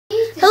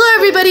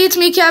everybody, it's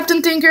me,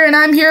 Captain Thinker, and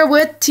I'm here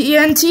with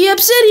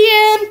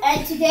TnTobsidion.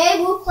 And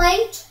today we're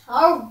playing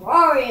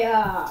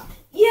Terraria.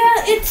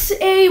 Yeah, it's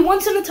a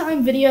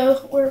once-in-a-time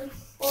video.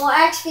 Well,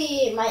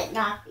 actually, it might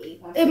not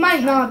be. It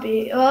might not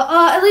be.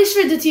 At least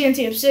for the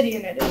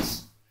TnTobsidion, it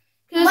is.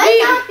 Might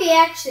not be,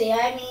 actually.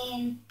 I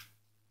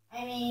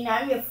mean,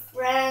 I'm your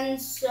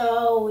friend,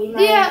 so we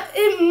might... Yeah,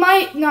 it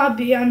might not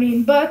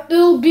be, but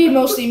it'll be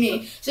mostly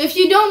me. So if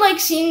you don't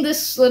like seeing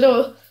this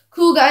little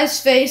cool guy's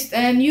face,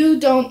 then you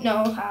don't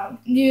know how.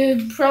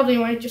 You probably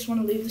might just want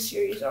to leave the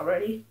series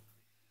already.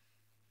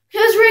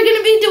 Because we're going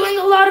to be doing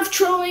a lot of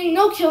trolling.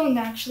 No killing,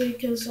 actually,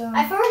 because...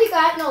 I've already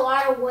gotten a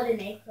lot of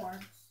wooden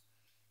acorns.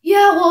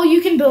 Yeah, well,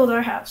 you can build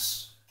our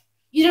house.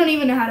 You don't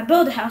even know how to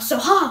build a house, so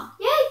ha!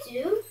 Yeah, I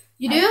do.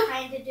 You do? I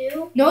kind of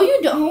do. No,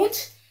 you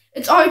don't.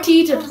 It's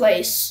RT to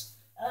place.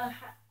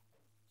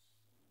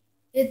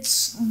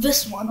 It's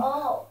this one.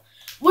 Oh.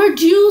 We're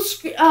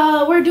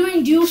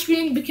doing dual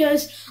screen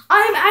because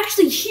I'm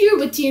actually here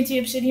with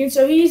TnTobsidion,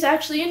 so he's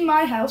actually in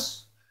my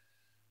house,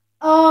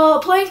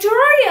 playing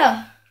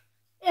Terraria.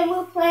 And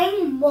we're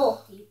playing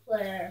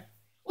multiplayer.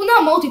 Well,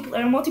 not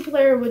multiplayer.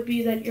 Multiplayer would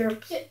be that you're.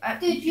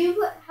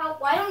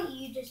 Why don't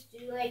you just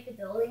do like the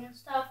building and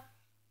stuff?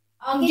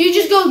 You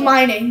just go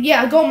mining.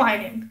 Yeah, go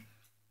mining.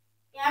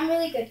 Yeah, I'm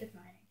really good with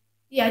mining.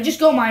 Yeah,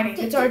 just go mining.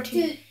 It's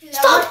RT.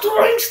 Stop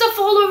throwing stuff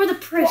all over the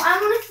place. Well, I'm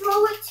gonna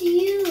throw it to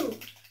you.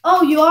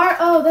 Oh, you are?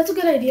 Oh, that's a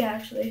good idea,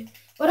 actually.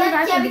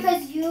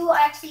 Because you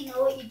actually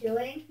know what you're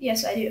doing.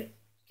 Yes, I do.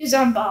 Because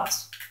I'm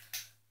boss.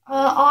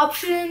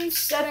 Options,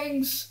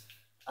 settings.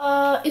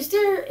 Is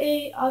there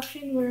a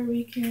option where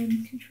we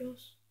can control?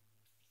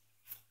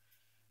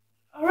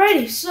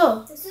 Alrighty,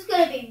 so. This is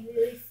gonna be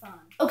really fun.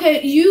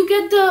 Okay, you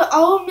get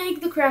I'll make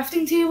the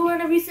crafting table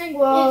and everything.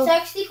 Well, it's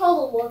actually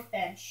called a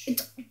workbench. You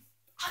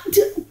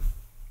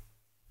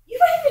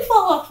made me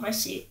fall off my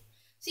seat.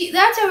 See,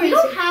 that's how we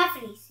don't have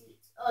any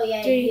seats. Oh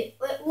yeah, you do.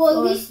 Well,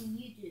 at least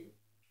you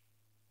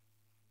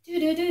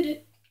do.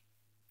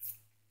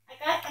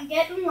 I'm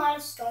getting a lot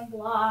of stone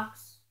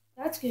blocks.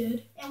 That's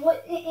good. And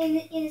what?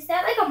 And is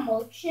that like a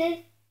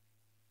merchant?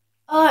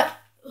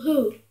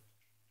 Who?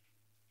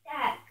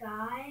 That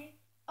guy.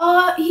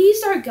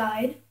 He's our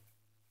guide.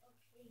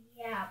 Okay,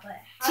 yeah, but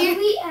how do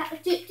we?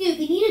 Dude,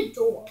 we need a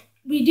door.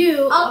 We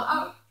do.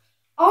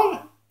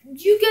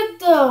 You get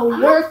the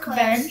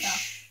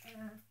workbench.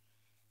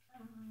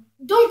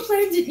 Don't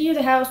plant it near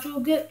the house.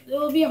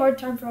 It'll be a hard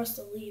time for us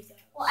to leave that.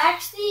 Well,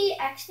 actually,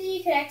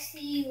 you could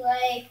actually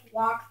like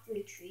walk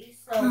through trees.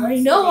 So I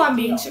know I'm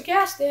being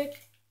sarcastic.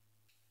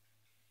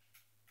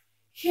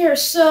 Here,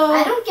 so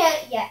I don't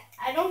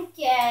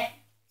get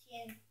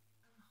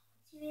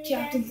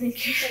Captain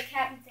Thinker.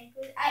 Captain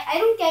Thinker. I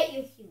don't get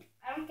your humor.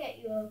 I don't get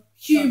your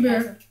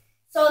humor.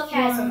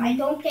 Sarcasm. I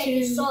don't get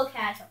your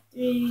sarcasm.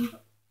 3,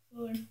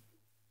 4.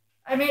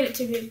 I made it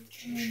too big.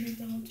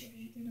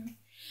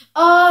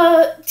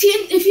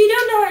 If you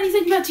don't know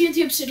anything about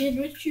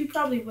TnTobsidion, which you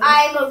probably would.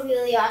 I'm a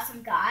really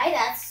awesome guy.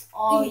 That's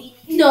all you need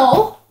to know.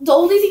 No, the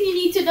only thing you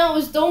need to know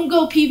is don't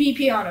go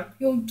PvP on him.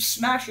 You'll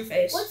smash your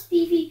face. What's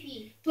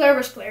PvP? Player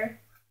versus player.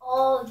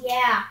 Oh,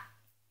 yeah.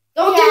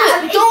 Don't do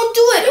it. Don't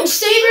do it. It'll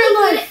save your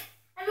life.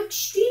 I'm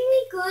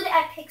extremely good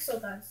at pixel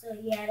guns, so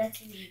yeah,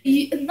 that's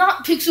really good.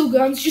 Not pixel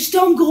guns. Just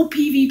don't go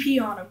PvP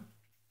on him.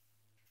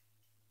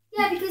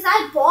 Yeah, because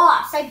I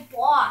boss.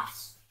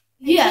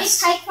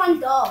 Yes. I play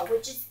Taekwondo,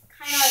 which is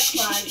kind of like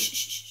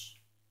karate.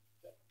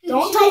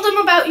 Don't tell them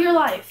about your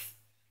life.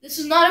 This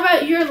is not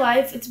about your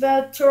life. It's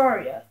about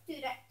Terraria.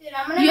 Dude,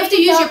 I'm gonna. You have to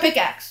use your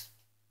pickaxe.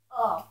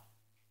 Oh.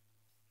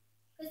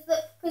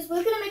 Because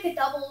we're gonna make a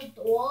double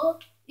door.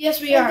 Yes,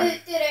 we are.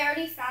 Dude, I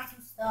already found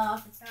some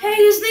stuff. Hey,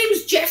 his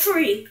name's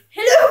Jeffrey.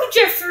 Hello,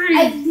 Jeffrey.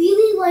 I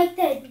really like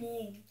that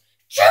name.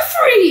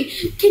 Jeffrey,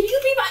 can you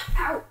be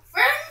my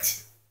friend?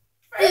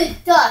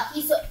 Dude, duh,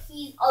 he's a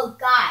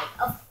guide.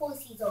 Of course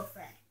he's our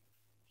friend.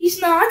 He's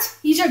not.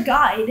 He's our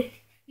guide.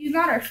 He's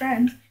not our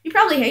friend. He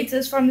probably hates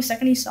us from the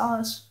second he saw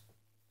us.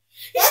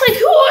 He's like,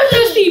 who are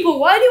those people?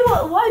 Why do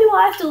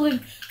I have to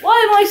live?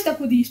 Why am I stuck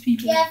with these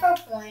people? Yeah, for a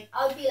point.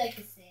 I would be like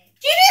the same.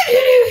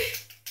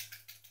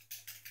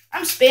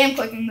 I'm spam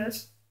clicking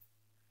this.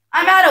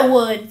 I'm out of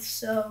wood,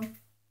 so.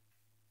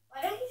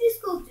 Why don't you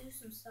just go do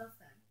some stuff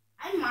then?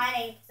 I'm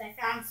mining because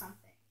I found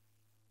something.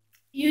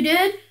 You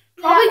did?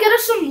 Probably get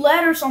us some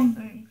lead or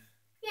something.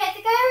 Yeah, I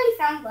think I already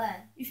found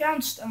lead. You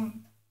found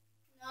stone.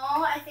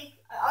 No, I think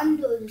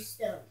under the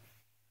stone.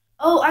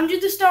 Oh, under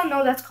the stone?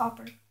 No, that's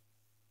copper.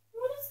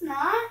 No, it's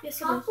not.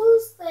 Yes, it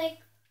Copper's like...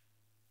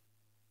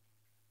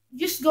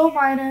 Just go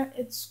mine it.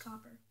 It's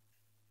copper.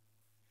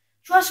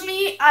 Trust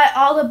me, I'm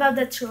all about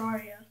that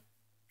Terraria.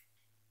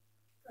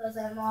 Because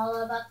I'm all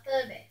about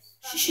the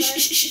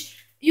base.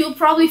 You'll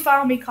probably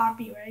file me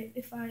copyright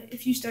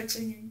if you start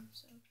singing.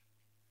 So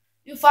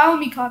you'll file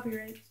me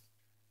copyright.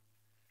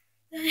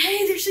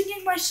 Hey, they're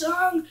singing my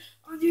song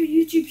on your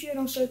YouTube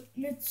channel, so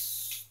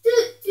it's...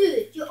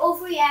 Dude, you're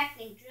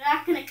overreacting. You're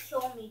not gonna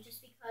kill me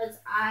just because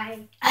I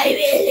will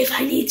if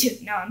I need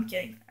to. No, I'm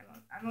kidding.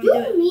 I won't do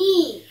it.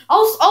 Me.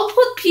 I'll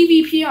put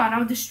PvP on.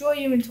 I'll destroy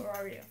you in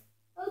Terraria.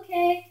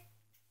 Okay.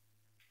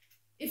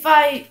 If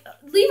I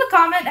leave a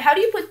comment, how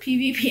do you put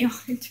PvP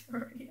on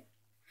Terraria?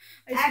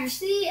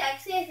 Actually, I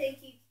think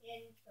you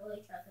can kill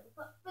each other.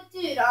 But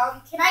dude,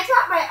 can I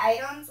drop my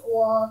items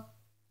or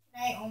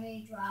can I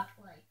only drop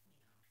like?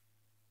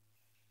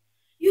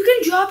 You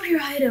can drop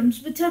your items,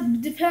 but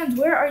it depends.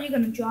 Where are you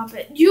gonna drop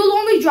it? You'll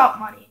only drop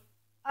money.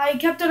 I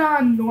kept it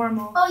on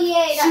normal. Oh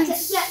yeah, yeah.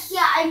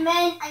 I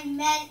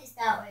meant is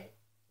that way.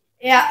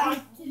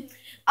 Yeah,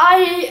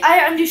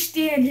 I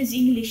understand his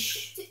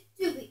English.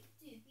 Dude, we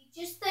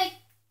just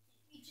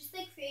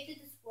created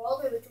this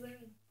world where we're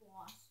doing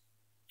boss.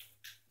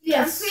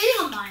 Yes. I'm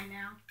creating a mine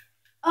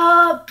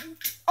now.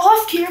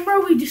 Off camera,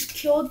 we just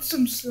killed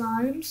some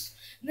slimes.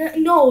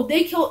 No,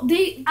 they killed.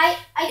 In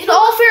killed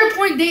all fair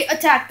point, they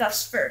attacked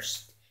us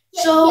first.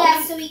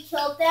 Yeah, so we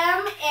killed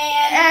them,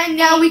 and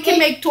now we can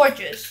make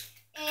torches.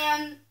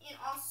 And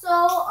also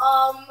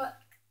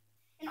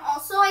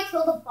I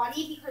killed a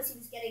bunny because he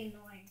was getting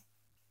annoying.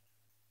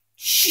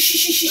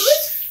 It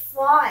was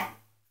fun.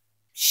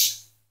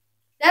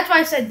 That's why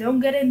I said don't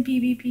get in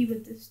PvP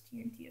with this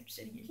TNT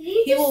Obsidian. Can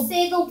you just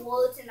say the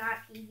words and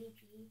not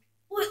PvP?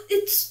 Well,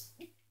 it's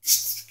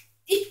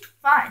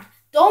fine.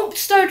 Don't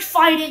start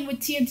fighting with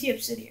TNT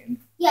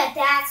Obsidian. Yeah,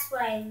 that's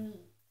what I mean.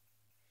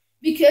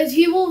 Because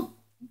he will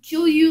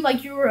kill you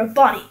like you were a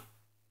bunny.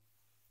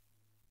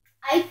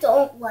 I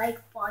don't like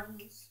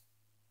bunnies.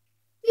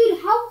 Dude,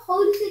 how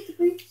hard is it to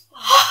break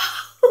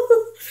stuff?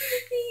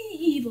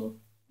 Evil.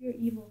 You're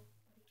evil.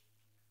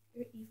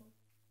 You're evil.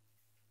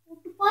 Well,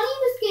 the bunny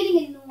was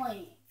getting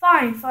annoying.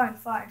 Fine.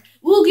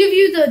 We'll give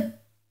you the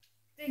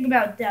thing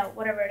about doubt,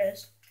 whatever it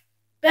is.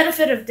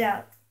 Benefit of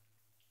doubt.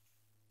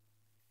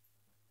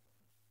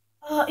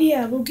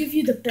 Yeah, we'll give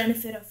you the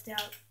benefit of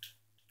doubt.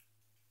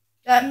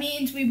 That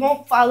means we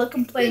won't file a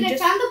complaint. Dude, I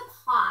found a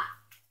pot.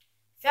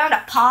 Found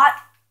a pot?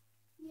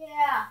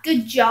 Yeah.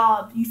 Good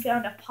job. You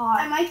found a pot.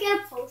 I might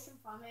get a potion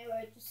from it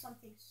or just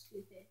something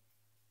stupid.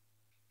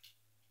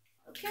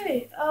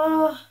 Okay,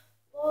 well,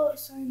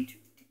 assigned to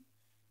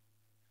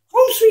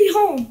Home Sweet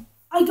Home.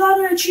 I got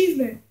an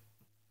achievement.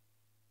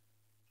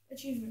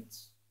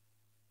 Achievements.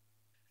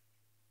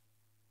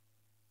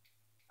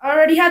 I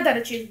already had that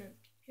achievement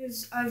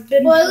because I've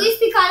been. Well, at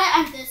least we got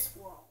it at this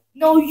world.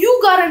 No, you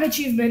got an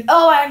achievement.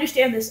 Oh, I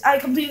understand this. I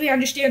completely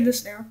understand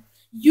this now.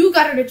 You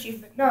got an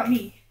achievement, not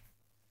me.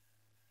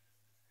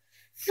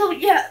 So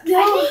yeah,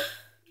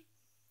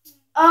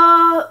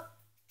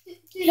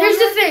 here's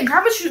the thing.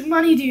 How much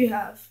money do you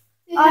have?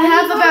 I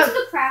have about. To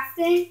the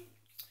crafting.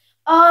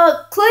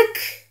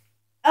 Click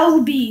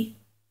LB.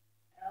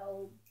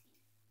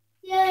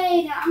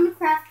 Yay! Now I'm gonna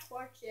craft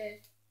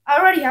torches. I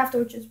already have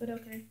torches, but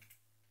okay.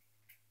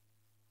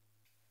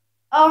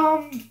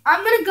 I'm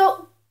gonna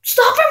go.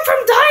 Stop him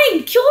from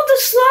dying! Kill the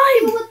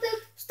slime!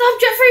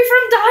 Stop Jeffrey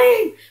from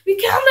dying! We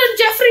can't let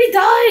Jeffrey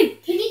die!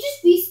 Can he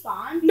just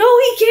respawn? No,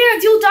 he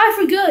can't. He'll die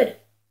for good.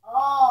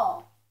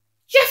 Oh.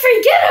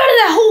 Jeffrey, get out of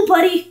that hole,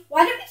 buddy!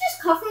 Why don't we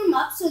just cover him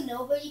up so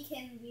nobody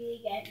can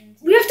really get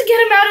into We have to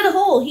get him out of the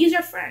hole. He's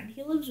our friend.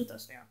 He lives with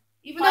us now.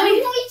 Why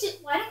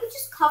don't we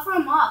just cover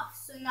him up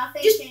so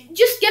nothing can...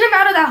 Just get him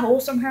out of that hole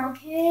somehow.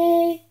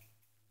 Okay.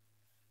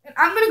 And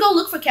I'm gonna go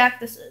look for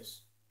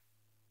cactuses.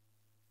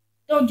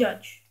 Don't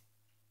judge.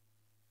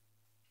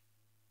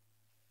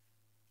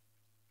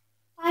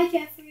 Hi,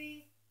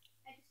 Jeffrey.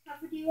 I just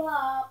covered you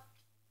up.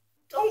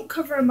 Don't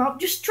cover him up.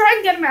 Just try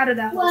and get him out of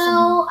that hole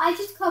Well, I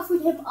just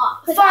covered him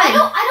up. Fine.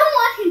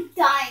 I don't want him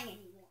dying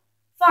anymore.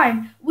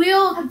 Fine.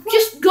 We'll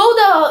just go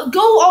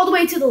all the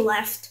way to the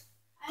left.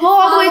 Go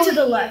all the way to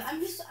the left.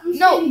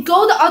 No,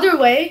 go the other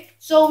way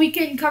so we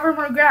can cover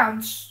more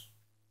grounds.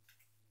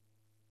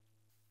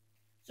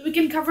 So we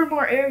can cover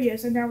more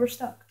areas, and now we're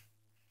stuck.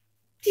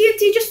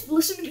 TNT, just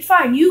listen to me.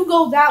 Fine, you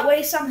go that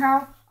way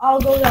somehow. I'll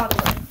go the other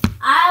way.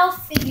 I'll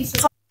figure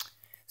something.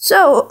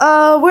 So,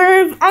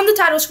 we're on the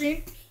title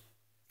screen.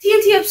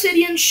 TNT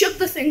Obsidian shook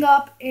the thing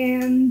up,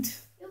 and...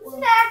 It was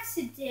an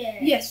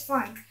accident. Yes,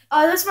 fine.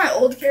 That's my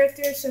old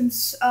character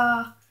since,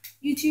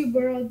 YouTube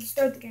World.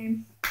 Start the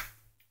game.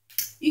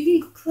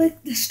 You can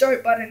click the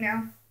start button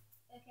now.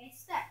 Okay,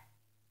 start.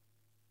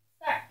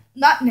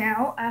 Not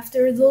now,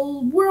 after the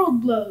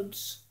world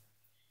loads.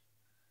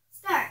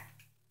 Start.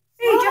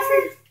 Hey,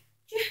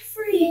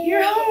 Jeffrey,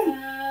 you're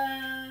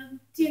home.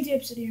 TNT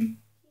Obsidian.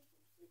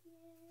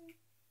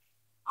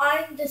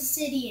 I'm the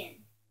Obsidian.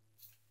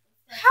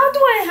 How do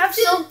I have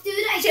Dude,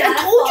 I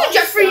told you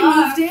Jeffrey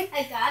moved in.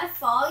 I got a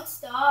falling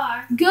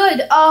star.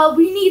 Good.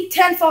 We need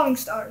 10 falling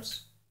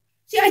stars.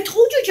 See, I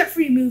told you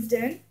Jeffrey moved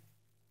in.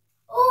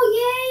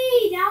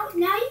 Oh, yay! Now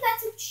you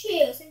got some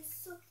chills.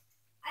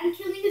 I'm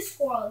killing a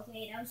squirrel.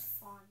 Okay, that was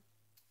fun.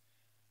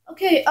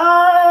 Okay,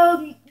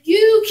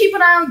 you keep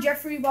an eye on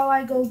Jeffrey while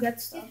I go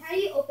get stuff. Dude, how do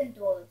you open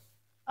doors?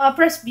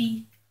 Press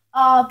B.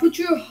 Put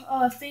your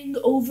thing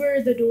over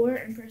the door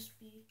and press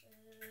B.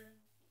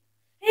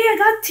 Hey, I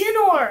got tin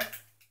ore!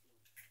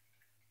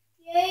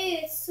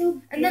 Yay, it's so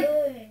good. And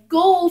then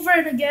go over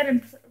it again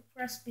and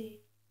press B.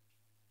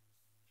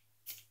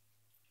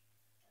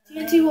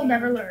 TNT will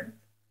never learn.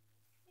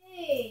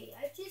 Hey,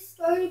 I just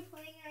started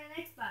playing on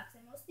an Xbox.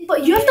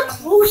 you have to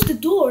close the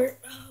door.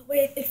 Oh,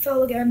 wait, it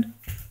fell again.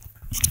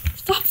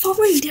 Stop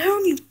falling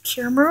down, you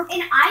camera.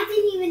 And I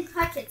didn't even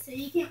touch it, so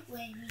you can't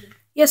blame me.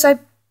 Yes,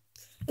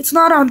 it's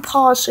not on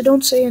pause, so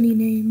don't say any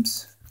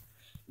names.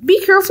 Be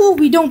careful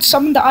we don't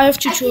summon the Eye of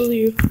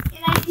Chichulyu.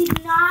 And I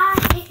did not,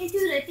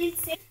 dude, I didn't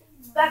say.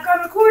 Back on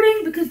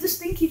recording because this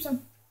thing keeps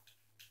on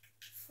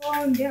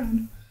falling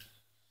down.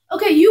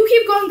 Okay, you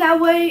keep going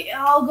that way.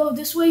 I'll go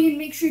this way and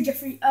make sure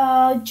Jeffrey.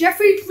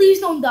 Jeffrey, please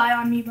don't die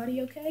on me,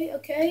 buddy. Okay,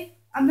 okay.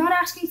 I'm not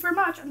asking for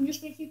much. I'm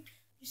just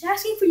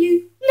asking for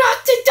you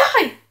not to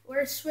die.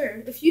 Or I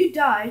swear, if you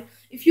die,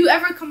 if you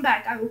ever come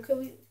back, I will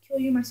kill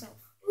you myself.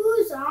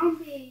 Ooh,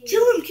 zombie.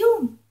 Kill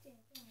him.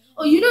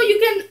 Oh, you know you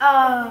can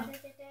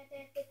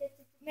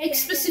make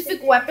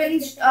specific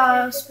weapons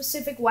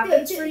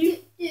for you.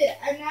 Dude,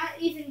 I'm not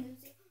even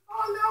losing.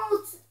 Oh no,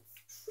 it's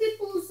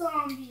triple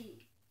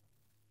zombie.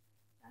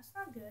 That's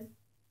not good.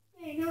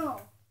 I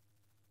know.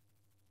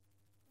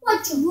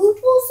 What,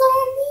 triple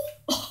zombie?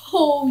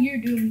 Oh, you're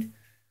doomed.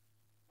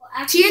 Well,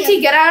 actually,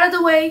 TNT, get out of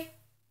the way.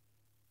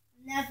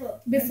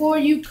 Never. Before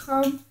you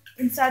come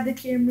inside the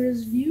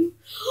camera's view.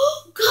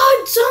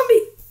 God,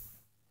 zombie!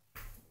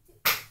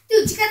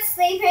 Dude, you got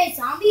slain by a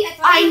zombie? I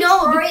thought I you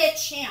know. were Terraria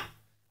champ.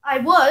 I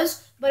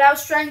was, but I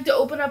was trying to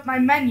open up my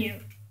menu.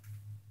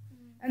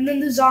 And then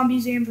the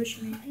zombies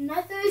ambushed me.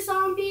 Another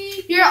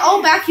zombie? Here,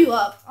 I'll back you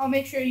up. I'll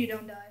make sure you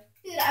don't die.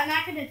 Dude, I'm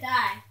not gonna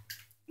die.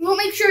 We'll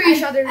make sure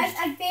each other.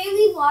 I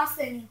barely lost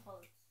any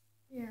hearts.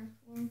 Yeah,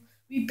 well,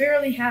 we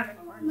barely have any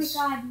hearts.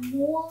 Oh my god,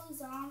 more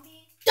zombies?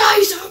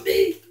 Die,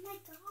 zombie! Oh my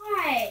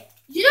god.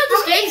 You know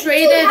this game's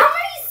rated. Dude, how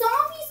many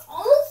zombies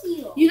are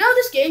here? You know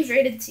this game's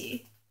rated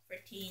T for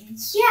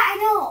teens. Yeah, I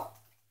know.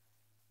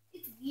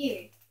 It's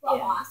weird, but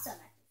Yeah. awesome at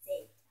the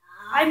same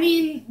time. I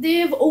mean,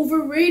 they've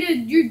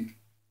overrated your.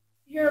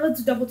 Here,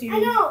 let's double team. I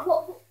know.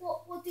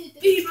 What dude?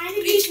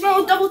 Beast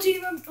mode, double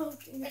team him. Oh,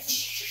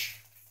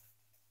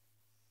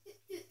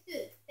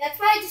 Dude, that's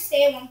why I just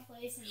stay in one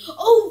place. And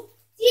oh,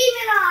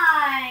 Demon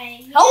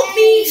Eye! help Yay,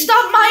 me!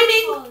 Stop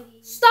mining!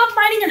 Holy. Stop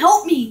mining and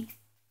help me!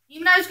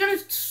 Demon Eye's gonna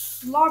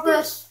slobber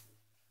us,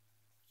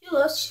 kill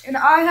us, and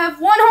I have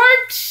one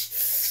heart.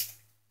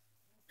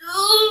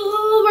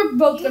 Oh, we're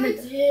both gonna.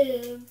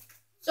 Dude.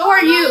 So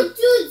are No, you.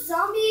 dude,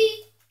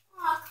 zombie.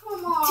 Oh,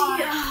 come on.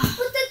 Yeah.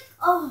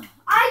 But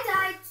I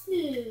died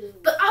too.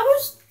 But I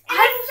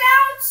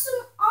found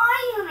some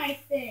iron, I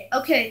think.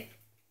 okay.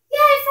 Yeah,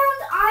 I found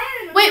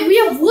iron. Wait, we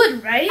have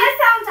wood, right? I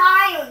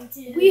found iron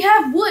too. We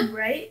have wood,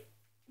 right?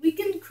 We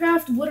can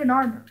craft wooden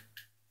armor.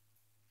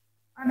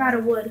 I'm out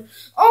of wood.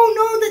 Oh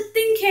no, the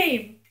thing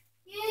came.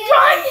 Yeah.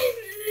 Ryan!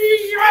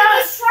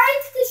 I was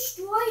trying to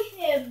destroy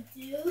him,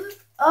 dude.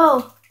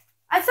 Oh,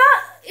 I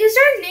thought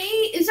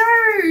is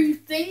our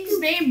thing's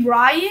name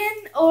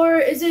Ryan or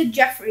is it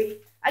Jeffrey?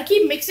 I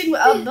keep mixing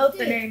up both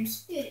the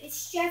names. Dude,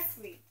 it's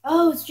Jeffrey.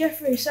 Oh, it's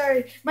Jeffrey.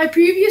 Sorry, my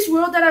previous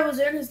world that I was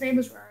in, his name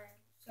was Ryan.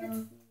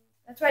 So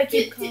that's why I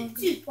keep calling.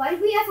 Dude, why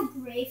do we have a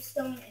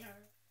gravestone in our?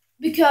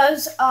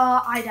 Because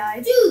I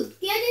died. Dude,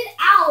 get it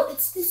out!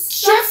 It's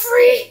disgusting.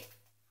 Jeffrey.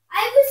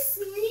 I was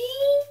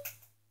sleeping.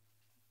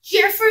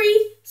 Jeffrey,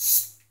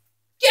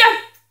 get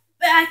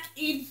back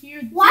in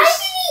here. Why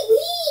did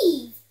he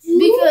leave, dude?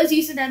 Because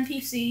he's an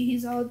NPC.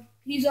 He's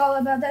all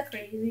about that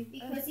crazy.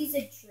 Because he's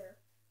a jerk.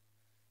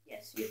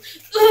 Yes. You.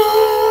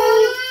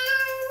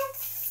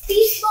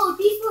 Beast mode.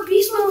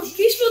 Beast mode.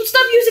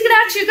 Stop using an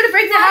axe. You're gonna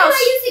break the Why house. am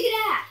I using an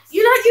axe?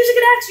 You're not using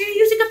an axe. You're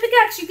using a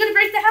pickaxe. You're gonna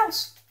break the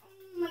house.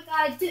 Oh my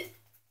god, dude,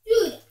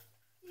 it's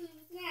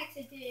an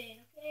accident.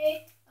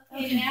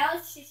 Okay, now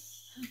let's just.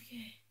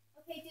 Okay.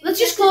 Okay, dude. Let's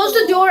just close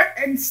the door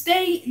and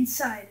stay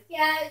inside.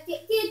 Yeah,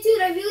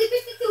 dude. I really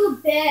wish that there were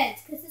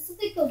beds because this is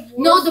like the worst.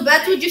 No, the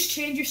beds night. would just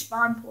change your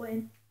spawn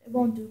point. It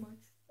won't do much.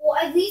 Well,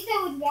 at least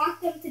I would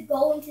want them to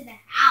go into the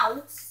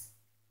house.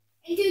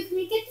 And dude, can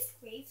we get this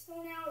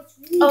gravestone out? It's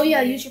really. Oh yeah,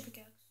 weird. use your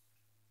pickaxe.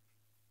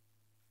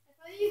 I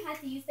thought you had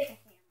to use like a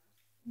hammer.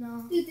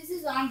 No. Dude, this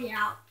is zombie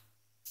out.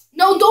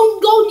 No,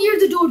 don't go near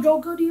the door.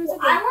 Don't go near the Well,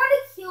 door. I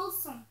want to kill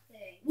something.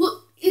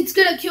 Well, it's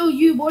gonna kill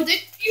you more than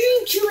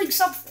you killing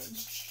something.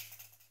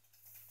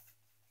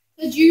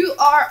 Because you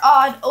are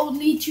on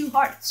only 2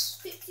 hearts.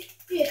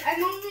 Dude,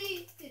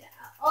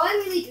 all I'm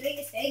really doing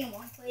is staying in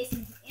one place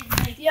and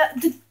like. Yeah,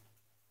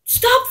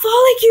 stop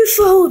falling, you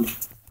phone!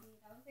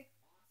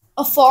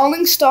 A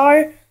falling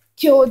star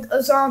killed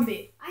a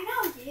zombie. I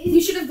know, dude.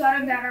 We should have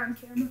gotten that on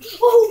camera.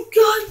 Oh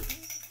god!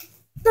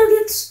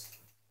 Nuggets!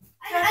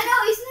 I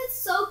know, isn't it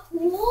so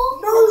cool?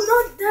 No,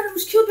 not that. It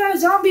was killed by a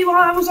zombie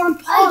while I was on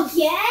pause.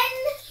 Again?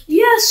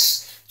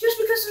 Yes! Just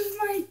because of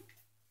my...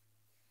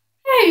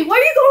 Hey, why are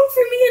you going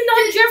for me and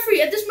not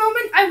Jeffrey? At this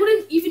moment, I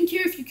wouldn't even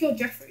care if you killed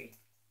Jeffrey.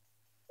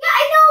 Yeah,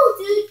 I know,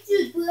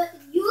 dude. But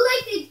you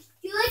like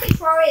the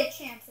Terraria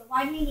champ, so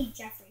why do you need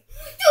Jeffrey?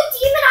 Dude,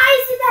 Demon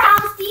Eye's in the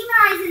house. Demon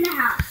Eye's in the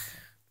house.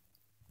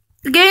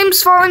 The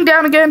game's falling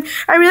down again.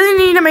 I really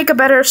need to make a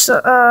better...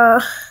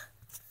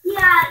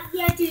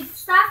 Yeah, dude.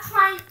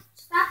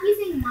 Stop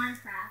using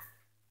Minecraft.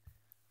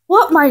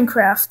 What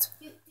Minecraft?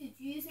 Dude, you're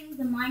using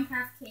the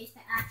Minecraft case to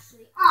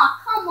actually. Oh,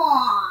 come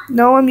on.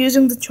 No, I'm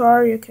using the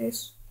Terraria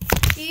case.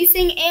 You're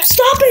using it.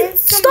 Stop it!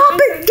 Stop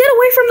it! Get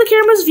away from the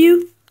camera's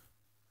view.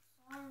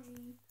 Sorry.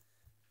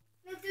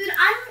 No, dude,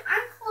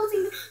 I'm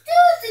closing. Dude,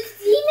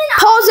 the demon.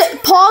 Pause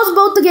it. Pause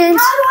both the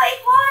games. How do I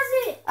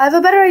pause it? I have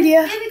a better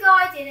idea. There we go.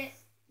 I did it.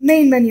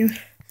 Main menu.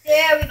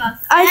 There we go.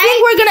 I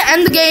think we're gonna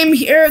end the game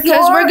here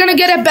because we're gonna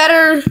get a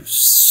better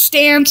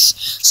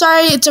stance.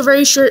 Sorry, it's a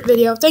very short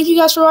video. Thank you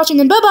guys for watching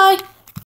and bye bye.